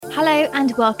Hello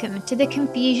and welcome to the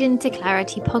Confusion to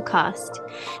Clarity podcast.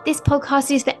 This podcast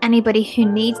is for anybody who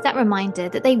needs that reminder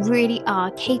that they really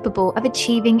are capable of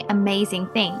achieving amazing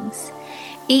things.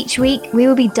 Each week, we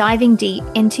will be diving deep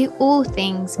into all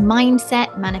things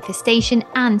mindset, manifestation,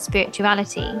 and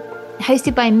spirituality.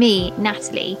 Hosted by me,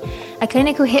 Natalie, a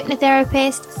clinical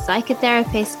hypnotherapist,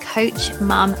 psychotherapist, coach,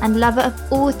 mum, and lover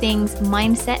of all things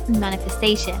mindset and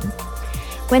manifestation.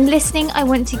 When listening, I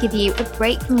want to give you a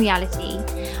break from reality.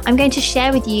 I'm going to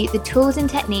share with you the tools and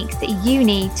techniques that you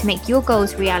need to make your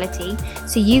goals reality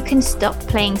so you can stop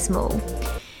playing small.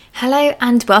 Hello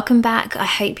and welcome back. I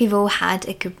hope you've all had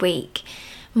a good week.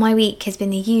 My week has been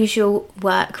the usual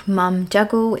work mum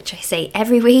juggle, which I say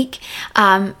every week,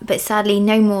 but sadly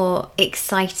no more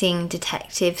exciting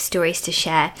detective stories to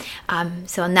share.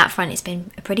 So on that front, it's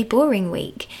been a pretty boring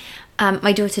week.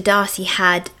 My daughter Darcy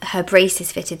had her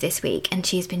braces fitted this week and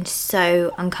she's been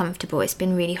so uncomfortable. It's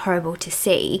been really horrible to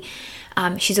see.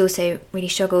 She's also really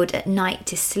struggled at night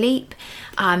to sleep.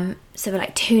 So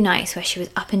like 2 nights where she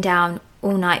was up and down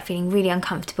all night feeling really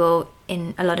uncomfortable,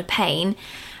 in a lot of pain.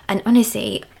 And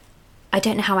honestly, I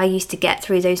don't know how I used to get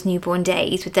through those newborn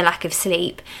days with the lack of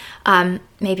sleep.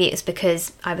 Maybe it was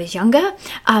because I was younger.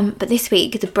 But this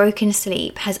week, the broken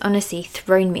sleep has honestly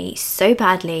thrown me so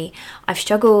badly. I've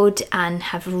struggled and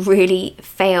have really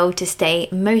failed to stay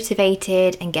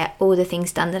motivated and get all the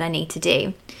things done that I need to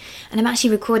do. And I'm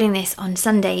actually recording this on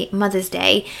Sunday, Mother's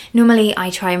Day. Normally I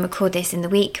try and record this in the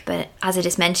week, but as I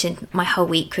just mentioned, my whole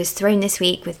week was thrown this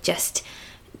week with just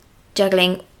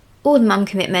juggling all the mum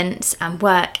commitments and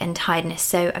work and tiredness,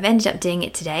 so I've ended up doing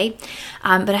it today.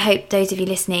 But I hope those of you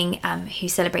listening who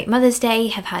celebrate Mother's Day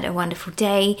have had a wonderful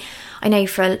day. I know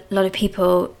for a lot of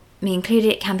people, me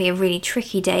included, it can be a really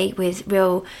tricky day with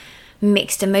real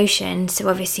mixed emotions. So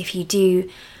obviously if you do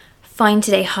find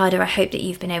today harder, I hope that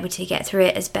you've been able to get through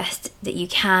it as best that you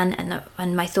can,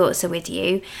 and my thoughts are with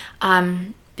you.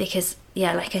 Because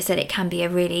yeah, like I said, it can be a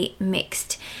really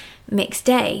mixed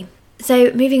day.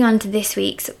 So moving on to this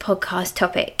week's podcast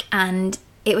topic, and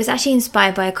it was actually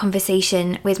inspired by a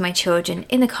conversation with my children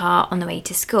in the car on the way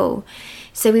to school.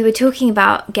 So we were talking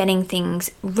about getting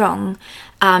things wrong,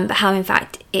 but how in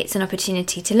fact it's an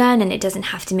opportunity to learn and it doesn't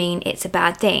have to mean it's a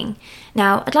bad thing.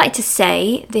 Now, I'd like to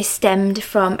say this stemmed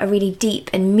from a really deep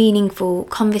and meaningful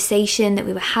conversation that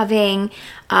we were having,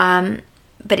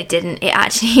 but it didn't. It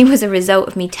actually was a result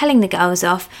of me telling the girls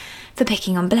off for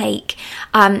picking on Blake.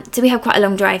 So we have quite a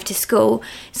long drive to school,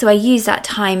 so I used that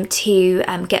time to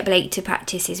get Blake to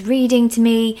practice his reading to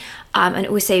me, and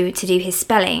also to do his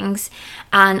spellings.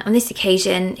 And on this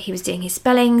occasion he was doing his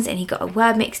spellings and he got a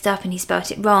word mixed up and he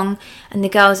spelt it wrong, and the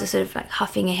girls were sort of like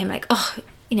huffing at him like, oh,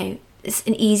 it's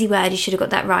an easy word, you should have got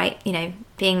that right,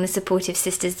 being the supportive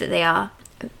sisters that they are.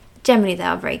 Generally they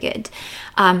are very good,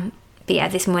 but yeah,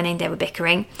 this morning they were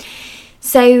bickering.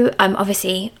 So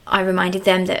obviously I reminded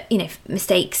them that,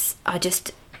 mistakes are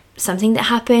just something that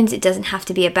happens. It doesn't have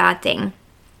to be a bad thing.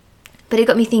 But it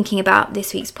got me thinking about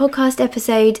this week's podcast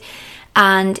episode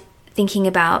and thinking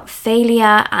about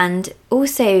failure and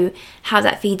also how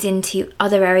that feeds into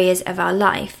other areas of our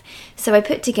life. So I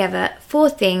put together 4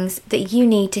 things that you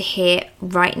need to hear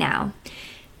right now.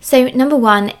 So number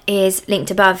 1 is linked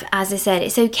above. As I said,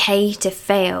 it's okay to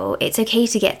fail. It's okay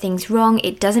to get things wrong.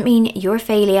 It doesn't mean you're a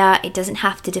failure. It doesn't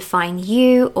have to define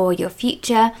you or your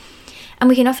future. And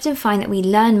we can often find that we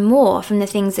learn more from the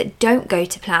things that don't go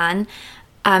to plan,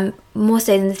 more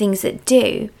so than the things that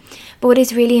do. But what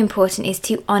is really important is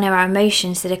to honour our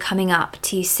emotions that are coming up,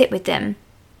 to sit with them.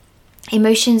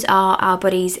 Emotions are our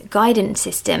body's guidance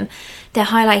system. They're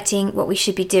highlighting what we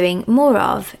should be doing more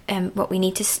of and what we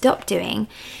need to stop doing.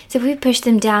 So if we push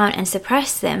them down and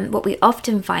suppress them, what we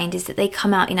often find is that they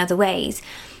come out in other ways.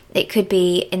 It could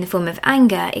be in the form of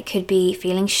anger. It could be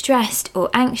feeling stressed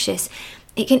or anxious.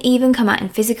 It can even come out in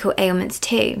physical ailments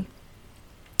too.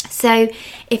 So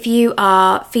if you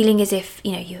are feeling as if,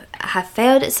 you have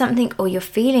failed at something, or you're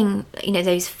feeling,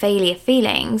 those failure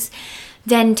feelings,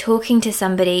 then talking to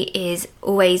somebody is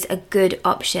always a good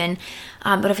option.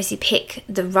 But obviously pick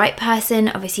the right person.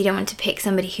 Obviously you don't want to pick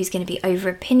somebody who's going to be over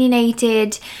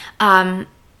opinionated, somebody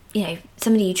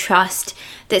you trust,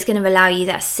 that's going to allow you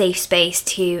that safe space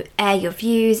to air your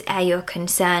views, air your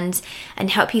concerns,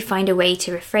 and help you find a way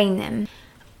to reframe them.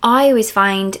 I always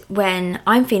find when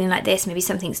I'm feeling like this, maybe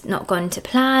something's not gone to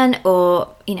plan,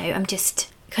 or, I'm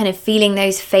just kind of feeling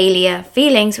those failure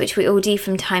feelings, which we all do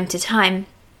from time to time,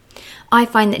 I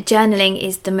find that journaling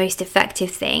is the most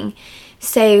effective thing.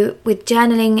 So with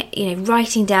journaling,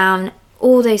 writing down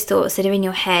all those thoughts that are in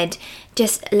your head,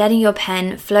 just letting your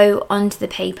pen flow onto the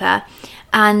paper,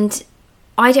 and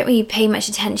I don't really pay much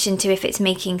attention to if it's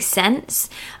making sense.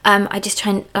 I just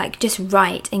try and just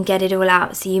write and get it all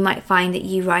out. So you might find that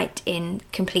you write in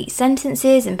complete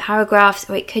sentences and paragraphs,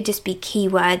 or it could just be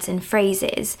keywords and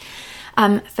phrases.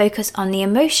 Focus on the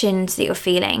emotions that you're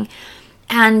feeling.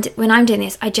 And when I'm doing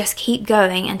this, I just keep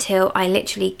going until I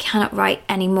literally cannot write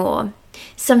anymore.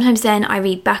 Sometimes then I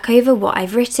read back over what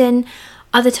I've written.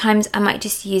 Other times I might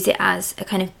just use it as a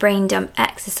kind of brain dump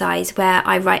exercise where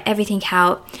I write everything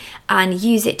out and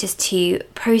use it just to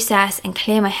process and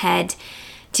clear my head,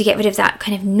 to get rid of that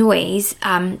kind of noise,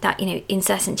 that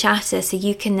incessant chatter, so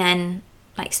you can then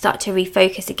start to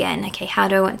refocus again. Okay, how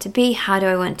do I want to be? How do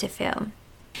I want to feel?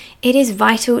 It is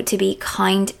vital to be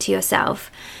kind to yourself.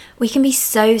 We can be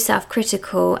so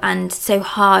self-critical and so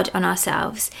hard on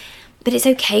ourselves, but it's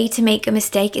okay to make a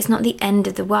mistake. It's not the end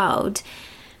of the world.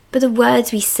 But the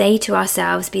words we say to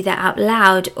ourselves, be that out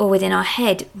loud or within our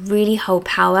head, really hold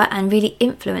power and really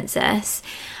influence us.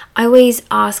 I always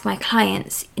ask my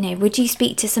clients, would you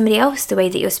speak to somebody else the way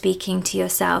that you're speaking to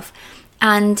yourself?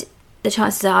 And the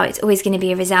chances are it's always going to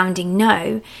be a resounding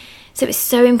no. So it's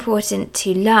so important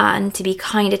to learn to be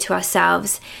kinder to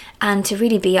ourselves and to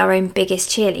really be our own biggest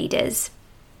cheerleaders.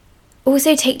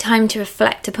 Also take time to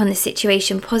reflect upon the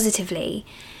situation positively.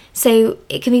 So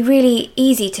it can be really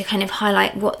easy to kind of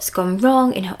highlight what's gone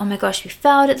wrong, oh my gosh, we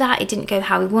failed at that, it didn't go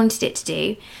how we wanted it to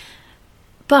do.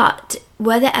 But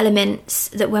were there elements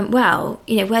that went well?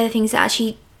 Were there things that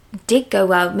actually did go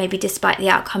well, maybe despite the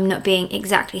outcome not being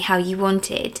exactly how you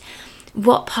wanted?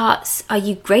 What parts are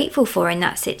you grateful for in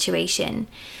that situation?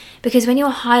 Because when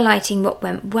you're highlighting what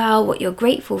went well, what you're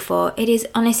grateful for, it is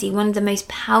honestly one of the most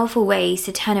powerful ways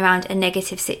to turn around a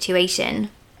negative situation.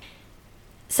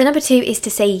 So number 2 is to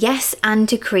say yes and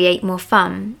to create more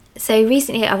fun. So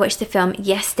recently I watched the film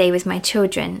Yes Day with my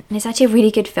children, and it's actually a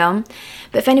really good film.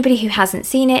 But for anybody who hasn't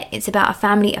seen it, it's about a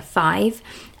family of 5,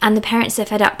 and the parents are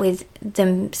fed up with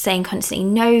them saying constantly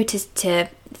no to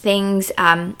things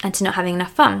and to not having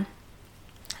enough fun.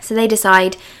 So they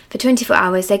decide for 24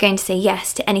 hours they're going to say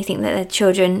yes to anything that their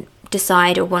children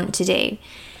decide or want to do.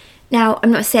 Now,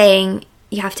 I'm not saying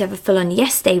you have to have a full-on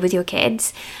yes day with your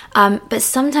kids, but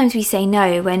sometimes we say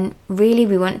no when really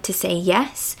we want to say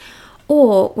yes,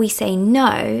 or we say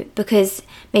no because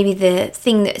maybe the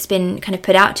thing that's been kind of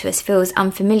put out to us feels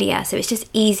unfamiliar, so it's just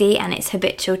easy and it's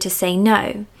habitual to say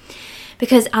no.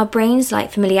 Because our brains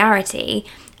like familiarity,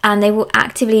 and they will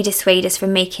actively dissuade us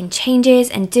from making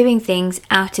changes and doing things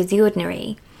out of the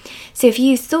ordinary. So if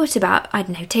you thought about,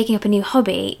 taking up a new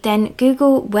hobby, then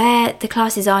Google where the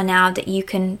classes are now that you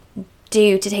can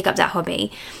do to take up that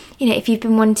hobby. If you've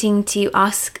been wanting to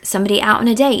ask somebody out on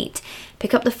a date,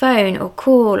 pick up the phone or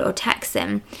call or text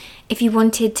them. If you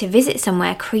wanted to visit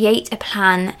somewhere, create a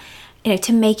plan,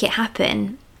 to make it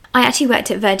happen. I actually worked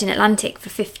at Virgin Atlantic for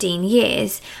 15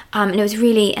 years, and it was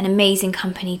really an amazing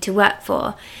company to work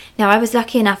for. Now, I was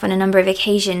lucky enough on a number of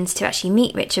occasions to actually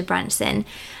meet Richard Branson,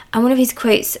 and one of his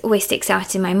quotes always sticks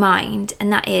out in my mind,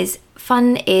 and that is,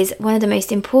 "Fun is one of the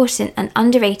most important and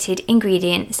underrated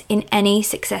ingredients in any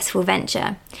successful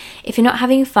venture. If you're not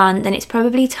having fun, then it's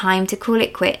probably time to call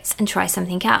it quits and try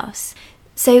something else."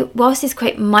 So whilst this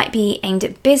quote might be aimed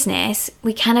at business,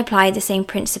 we can apply the same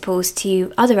principles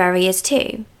to other areas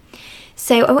too.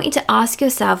 So I want you to ask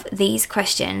yourself these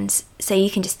questions. So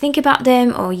you can just think about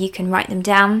them or you can write them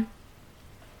down.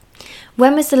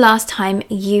 When was the last time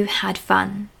you had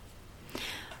fun?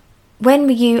 When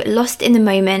were you lost in the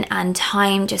moment and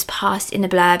time just passed in a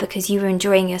blur because you were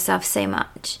enjoying yourself so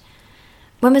much?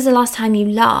 When was the last time you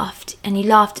laughed, and you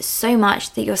laughed so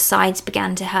much that your sides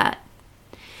began to hurt?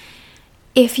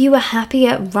 If you were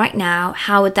happier right now,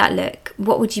 how would that look?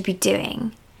 What would you be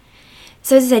doing?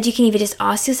 So as I said, you can either just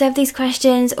ask yourself these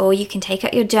questions, or you can take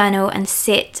out your journal and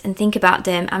sit and think about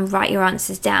them and write your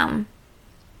answers down.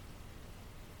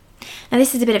 Now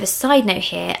this is a bit of a side note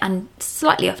here and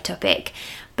slightly off topic,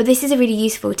 but this is a really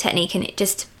useful technique and it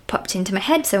just popped into my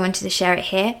head, so I wanted to share it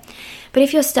here. But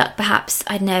if you're stuck, perhaps,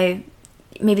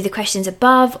 maybe the question's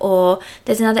above, or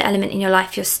there's another element in your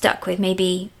life you're stuck with,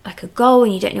 maybe like a goal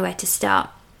and you don't know where to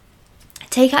start.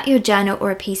 Take out your journal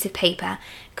or a piece of paper,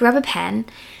 grab a pen,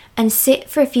 and sit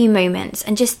for a few moments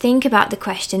and just think about the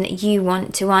question that you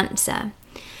want to answer.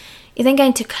 You're then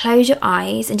going to close your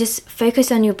eyes and just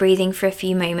focus on your breathing for a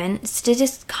few moments to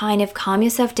just kind of calm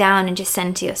yourself down and just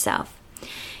center yourself.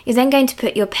 You're then going to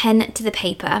put your pen to the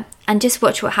paper and just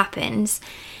watch what happens.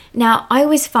 Now, I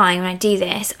always find when I do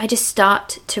this, I just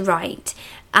start to write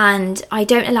and I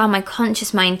don't allow my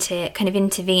conscious mind to kind of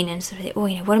intervene and sort of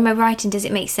think, what am I writing? Does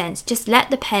it make sense? Just let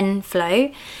the pen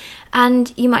flow.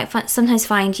 And you might sometimes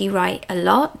find you write a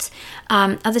lot.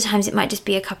 Other times it might just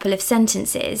be a couple of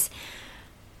sentences.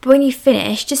 But when you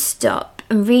finish, just stop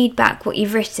and read back what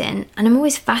you've written. And I'm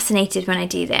always fascinated when I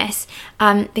do this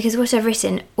because what I've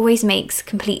written always makes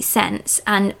complete sense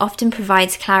and often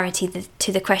provides clarity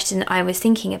to the question that I was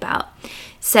thinking about.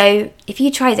 So if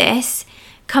you try this,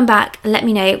 come back and let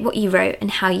me know what you wrote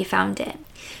and how you found it.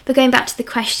 But going back to the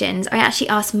questions, I actually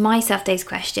asked myself those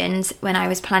questions when I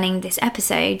was planning this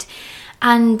episode,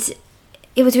 and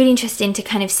it was really interesting to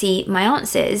kind of see my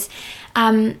answers.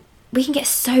 We can get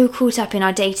so caught up in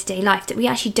our day-to-day life that we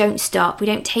actually don't stop. We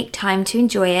don't take time to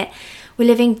enjoy it. We're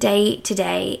living day to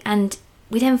day, and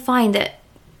we then find that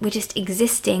we're just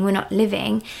existing, we're not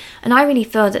living. And I really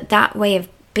feel that way of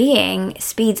being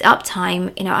speeds up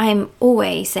time. I'm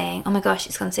always saying, oh my gosh,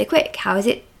 it's gone so quick. How is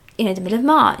it, the middle of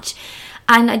March?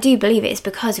 And I do believe it's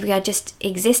because we are just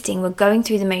existing. We're going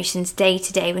through the motions day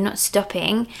to day. We're not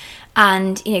stopping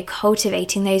and,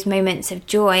 cultivating those moments of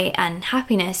joy and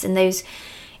happiness and those,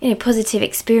 positive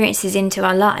experiences into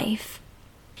our life.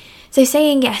 So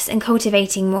saying yes and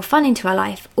cultivating more fun into our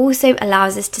life also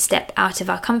allows us to step out of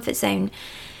our comfort zone.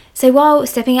 So while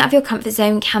stepping out of your comfort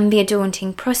zone can be a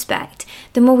daunting prospect,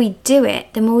 the more we do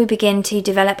it, the more we begin to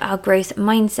develop our growth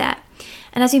mindset.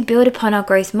 And as we build upon our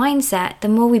growth mindset, the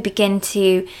more we begin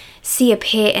to see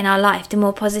appear in our life, the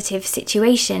more positive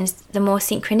situations, the more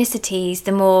synchronicities,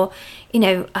 the more,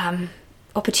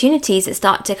 opportunities that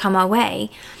start to come our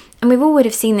way. And we all would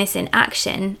have seen this in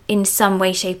action in some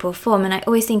way, shape or form. And I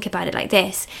always think about it like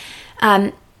this.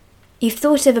 You've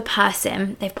thought of a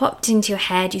person, they've popped into your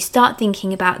head, you start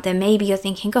thinking about them. Maybe you're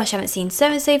thinking, gosh, I haven't seen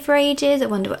so-and-so for ages, I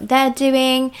wonder what they're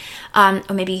doing. Or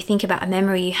maybe you think about a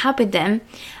memory you had with them.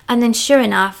 And then sure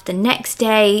enough, the next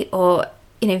day or,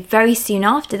 very soon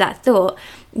after that thought,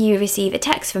 you receive a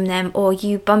text from them or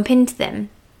you bump into them.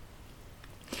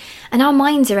 And our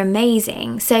minds are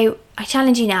amazing. So I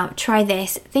challenge you now, try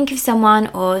this. Think of someone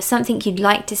or something you'd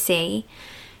like to see.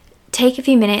 Take a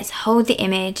few minutes, hold the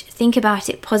image, think about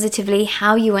it positively,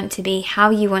 how you want to be, how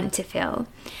you want to feel,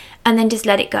 and then just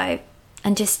let it go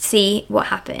and just see what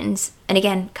happens. And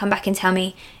again, come back and tell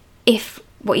me if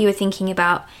what you were thinking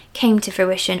about came to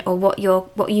fruition or what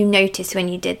you noticed when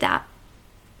you did that.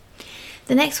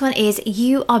 The next one is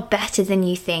you are better than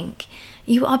you think.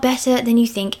 You are better than you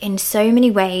think in so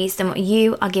many ways than what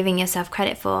you are giving yourself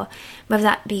credit for, whether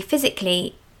that be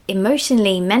physically,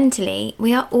 emotionally, mentally.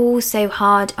 We are all so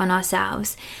hard on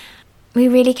ourselves. We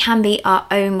really can be our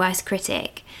own worst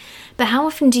critic. But how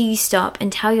often do you stop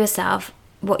and tell yourself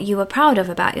what you are proud of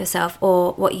about yourself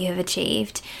or what you have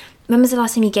achieved? When was the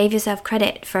last time you gave yourself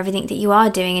credit for everything that you are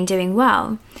doing and doing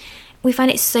well? We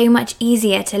find it so much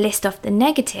easier to list off the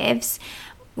negatives.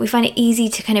 We find it easy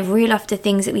to kind of reel off the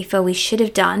things that we feel we should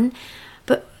have done.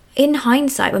 But in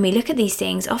hindsight, when we look at these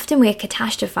things, often we're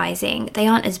catastrophizing. They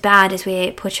aren't as bad as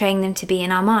we're portraying them to be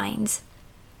in our minds.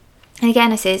 And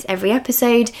again, I say this every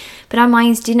episode, but our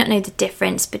minds do not know the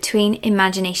difference between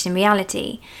imagination and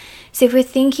reality. So if we're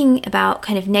thinking about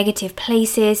kind of negative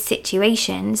places,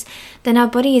 situations, then our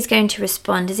body is going to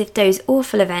respond as if those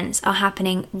awful events are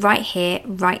happening right here,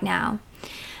 right now.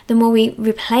 The more we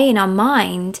replay in our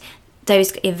mind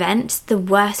those events, the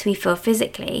worse we feel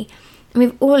physically. And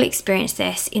we've all experienced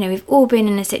this. We've all been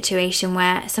in a situation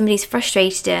where somebody's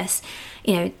frustrated us.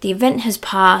 The event has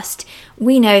passed.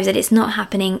 We know that it's not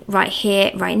happening right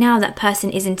here, right now. That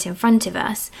person isn't in front of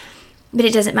us. But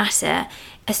it doesn't matter.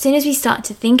 As soon as we start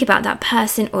to think about that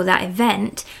person or that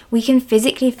event, we can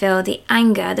physically feel the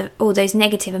anger, all those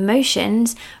negative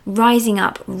emotions rising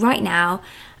up right now.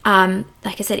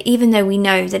 Like I said, even though we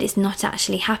know that it's not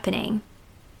actually happening.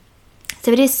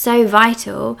 So it is so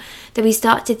vital that we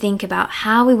start to think about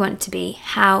how we want to be,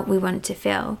 how we want to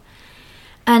feel.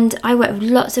 And I work with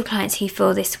lots of clients who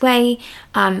feel this way.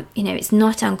 It's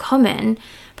not uncommon,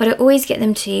 but I always get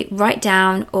them to write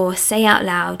down or say out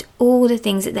loud all the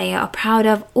things that they are proud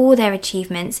of, all their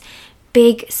achievements,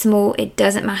 big, small, it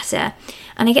doesn't matter.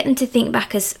 And I get them to think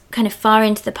back as kind of far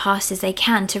into the past as they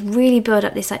can to really build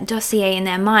up this dossier in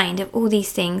their mind of all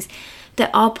these things that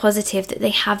are positive, that they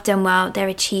have done well, their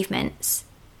achievements.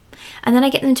 And then I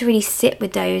get them to really sit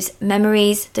with those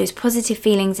memories, those positive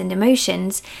feelings and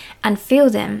emotions and feel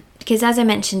them. Because as I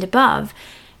mentioned above,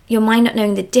 your mind not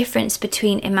knowing the difference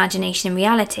between imagination and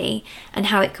reality and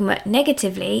how it can work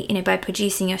negatively, by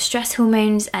producing your stress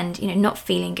hormones and, not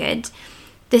feeling good.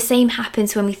 The same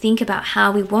happens when we think about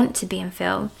how we want to be and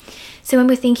feel. So when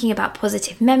we're thinking about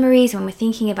positive memories, when we're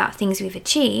thinking about things we've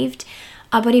achieved,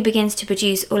 our body begins to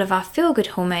produce all of our feel-good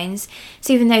hormones.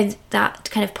 So even though that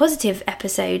kind of positive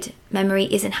episode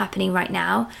memory isn't happening right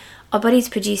now, our body's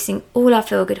producing all our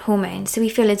feel-good hormones, so we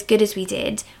feel as good as we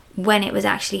did when it was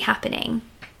actually happening.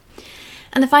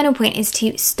 And the final point is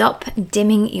to stop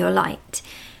dimming your light.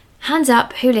 Hands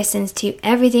up who listens to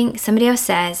everything somebody else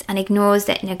says and ignores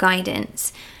their inner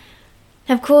guidance.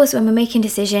 Now, of course, when we're making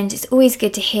decisions, it's always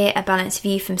good to hear a balanced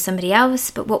view from somebody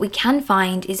else, but what we can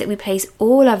find is that we place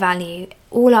all our value,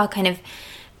 all our kind of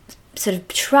sort of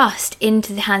trust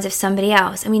into the hands of somebody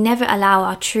else, and we never allow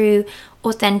our true,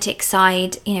 authentic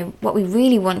side, what we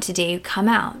really want to do, come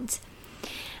out.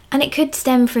 And it could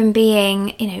stem from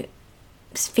being,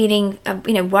 feeling,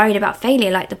 worried about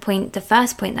failure, like the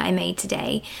first point that I made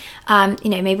today.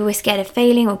 Maybe we're scared of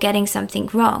failing or getting something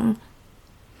wrong.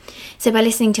 So by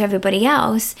listening to everybody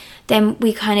else, then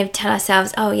we kind of tell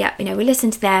ourselves, we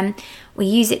listen to them, we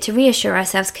use it to reassure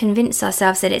ourselves, convince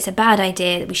ourselves that it's a bad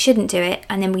idea, that we shouldn't do it,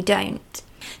 and then we don't.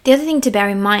 The other thing to bear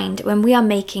in mind when we are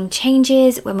making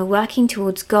changes, when we're working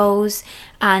towards goals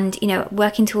and,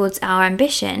 working towards our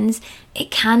ambitions,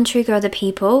 it can trigger other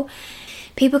people.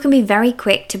 People can be very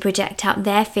quick to project out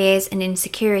their fears and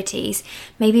insecurities,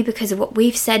 maybe because of what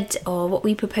we've said or what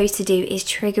we propose to do is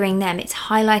triggering them. It's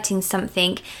highlighting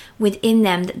something within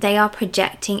them that they are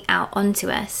projecting out onto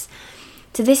us.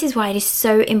 So this is why it is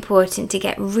so important to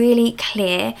get really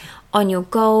clear on your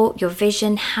goal, your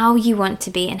vision, how you want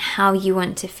to be and how you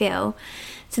want to feel.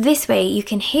 So this way you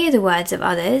can hear the words of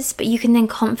others, but you can then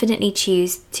confidently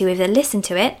choose to either listen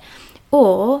to it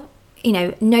or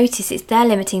notice it's their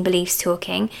limiting beliefs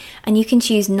talking, and you can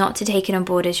choose not to take it on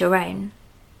board as your own.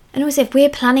 And also, if we're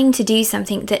planning to do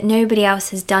something that nobody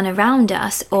else has done around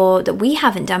us or that we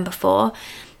haven't done before,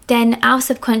 then our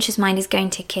subconscious mind is going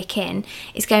to kick in.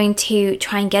 It's going to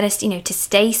try and get us, to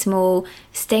stay small,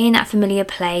 stay in that familiar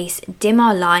place, dim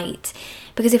our light.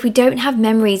 Because if we don't have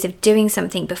memories of doing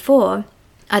something before,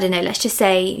 let's just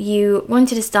say you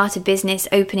wanted to start a business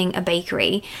opening a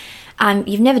bakery,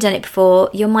 you've never done it before,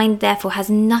 your mind therefore has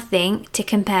nothing to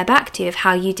compare back to of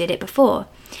how you did it before.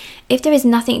 If there is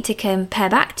nothing to compare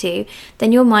back to,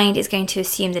 then your mind is going to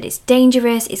assume that it's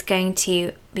dangerous, it's going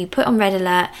to be put on red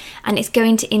alert, and it's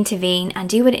going to intervene and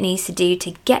do what it needs to do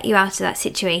to get you out of that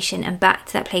situation and back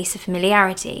to that place of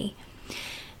familiarity.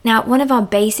 Now, one of our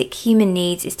basic human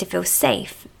needs is to feel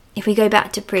safe. If we go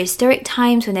back to prehistoric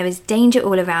times when there was danger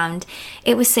all around,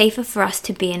 it was safer for us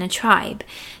to be in a tribe.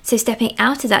 So stepping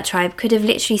out of that tribe could have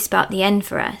literally spelt the end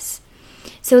for us.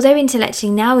 So although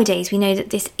intellectually nowadays we know that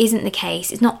this isn't the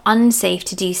case, it's not unsafe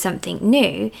to do something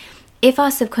new, if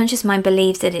our subconscious mind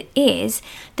believes that it is,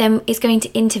 then it's going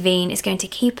to intervene, it's going to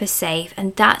keep us safe,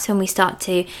 and that's when we start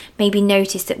to maybe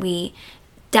notice that we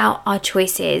doubt our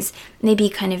choices. Maybe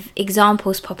kind of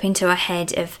examples pop into our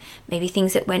head of maybe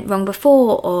things that went wrong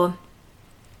before or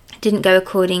didn't go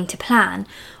according to plan,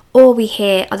 or we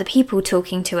hear other people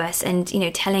talking to us and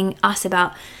telling us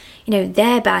about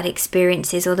their bad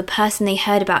experiences, or the person they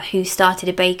heard about who started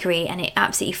a bakery and it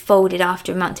absolutely folded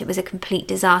after a month. It was a complete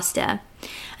disaster,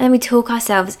 and then we talk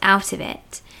ourselves out of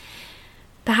it.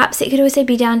 Perhaps it could also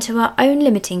be down to our own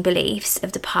limiting beliefs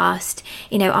of the past.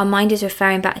 Our mind is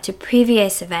referring back to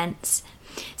previous events.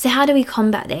 So how do we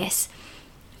combat this?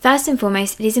 First and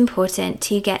foremost, it is important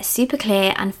to get super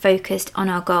clear and focused on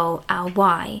our goal, our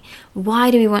why.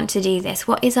 Why do we want to do this?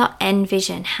 What is our end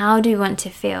vision? How do we want to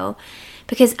feel?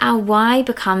 Because our why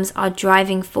becomes our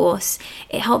driving force.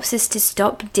 It helps us to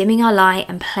stop dimming our light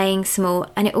and playing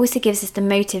small, and it also gives us the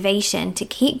motivation to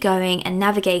keep going and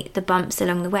navigate the bumps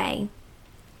along the way.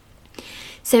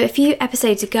 So a few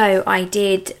episodes ago, I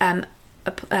did a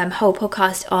whole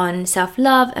podcast on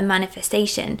self-love and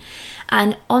manifestation.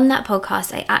 And on that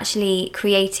podcast, I actually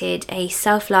created a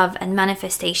self-love and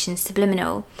manifestation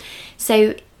subliminal.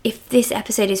 So if this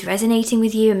episode is resonating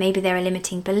with you and maybe there are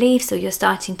limiting beliefs or you're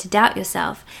starting to doubt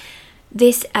yourself,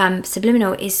 this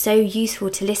subliminal is so useful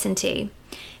to listen to.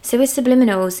 So with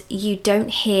subliminals, you don't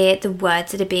hear the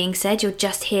words that are being said, you'll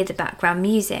just hear the background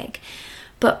music.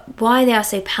 But why they are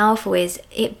so powerful is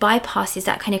it bypasses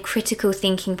that kind of critical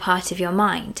thinking part of your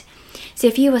mind. So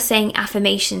if you are saying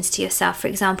affirmations to yourself, for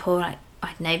example, like,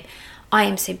 I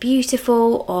am so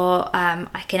beautiful, or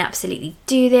I can absolutely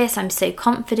do this, I'm so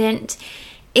confident.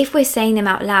 If we're saying them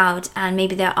out loud and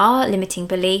maybe there are limiting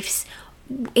beliefs,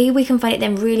 we can find it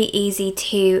then really easy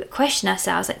to question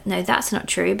ourselves, like, no, that's not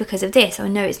true because of this, or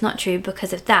no, it's not true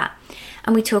because of that.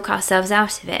 And we talk ourselves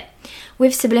out of it.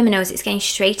 With subliminals, it's going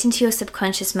straight into your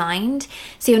subconscious mind,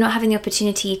 so you're not having the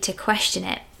opportunity to question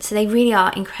it. So they really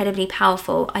are incredibly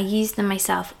powerful. I use them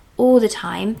myself all the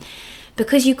time.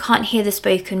 Because you can't hear the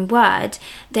spoken word,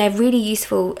 they're really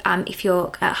useful if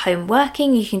you're at home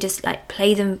working. You can just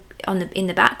play them in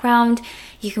the background.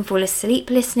 You can fall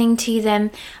asleep listening to them,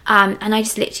 and I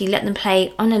just literally let them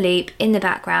play on a loop in the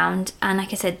background. And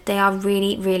like I said, they are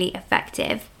really, really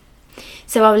effective.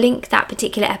 So I'll link that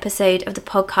particular episode of the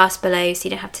podcast below so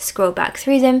you don't have to scroll back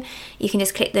through them. You can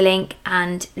just click the link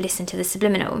and listen to the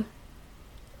subliminal.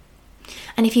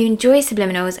 And if you enjoy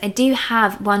subliminals, I do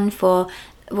have one for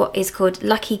what is called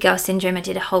Lucky Girl Syndrome. I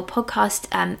did a whole podcast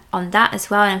on that as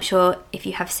well, and I'm sure if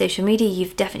you have social media,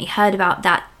 you've definitely heard about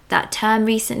that term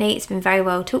recently. It's been very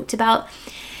well talked about,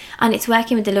 and it's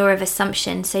working with the law of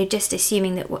assumption. So just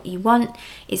assuming that what you want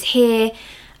is here.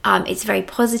 It's very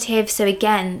positive. So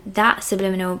again, that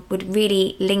subliminal would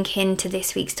really link into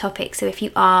this week's topic. So if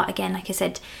you are, again, like I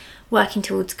said, working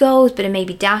towards goals but are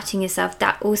maybe doubting yourself,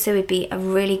 that also would be a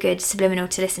really good subliminal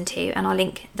to listen to, and I'll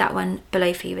link that one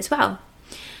below for you as well.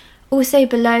 Also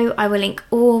below, I will link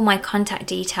all my contact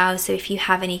details, so if you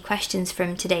have any questions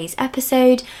from today's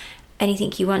episode,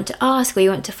 anything you want to ask, or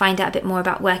you want to find out a bit more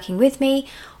about working with me,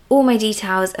 all my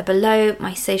details are below,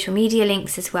 my social media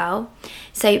links as well.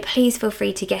 So please feel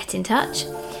free to get in touch.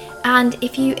 And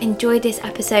if you enjoyed this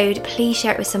episode, please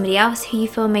share it with somebody else who you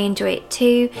feel may enjoy it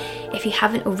too. If you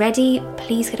haven't already,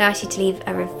 please could I ask you to leave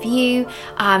a review.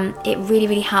 It really,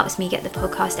 really helps me get the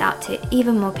podcast out to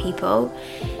even more people.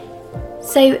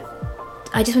 So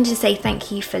I just wanted to say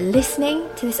thank you for listening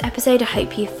to this episode. I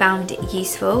hope you found it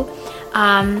useful.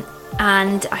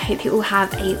 And I hope you all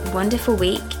have a wonderful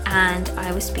week, and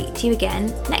I will speak to you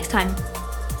again next time.